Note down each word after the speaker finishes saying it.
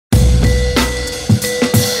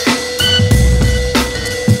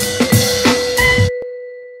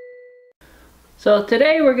So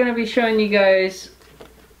today we're going to be showing you guys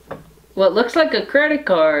what looks like a credit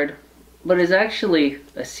card, but is actually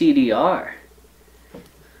a CDR.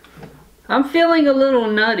 I'm feeling a little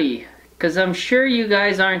nutty because I'm sure you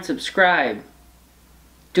guys aren't subscribed.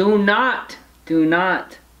 Do not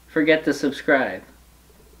forget to subscribe.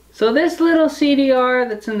 So this little CDR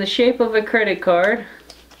that's in the shape of a credit card,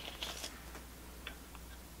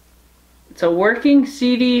 it's a working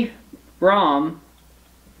CD-ROM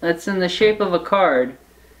that's in the shape of a card.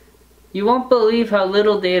 You won't believe how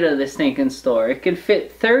little data this thing can store. It can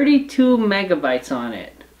fit 32 megabytes on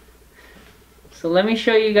it. So let me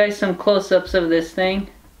show you guys some close-ups of this thing.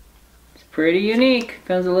 It's pretty unique.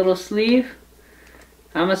 Comes with a little sleeve.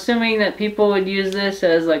 I'm assuming that people would use this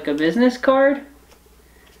as like a business card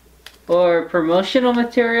or promotional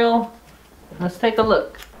material. Let's take a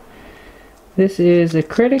look. This is a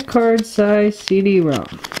credit card size CD-ROM.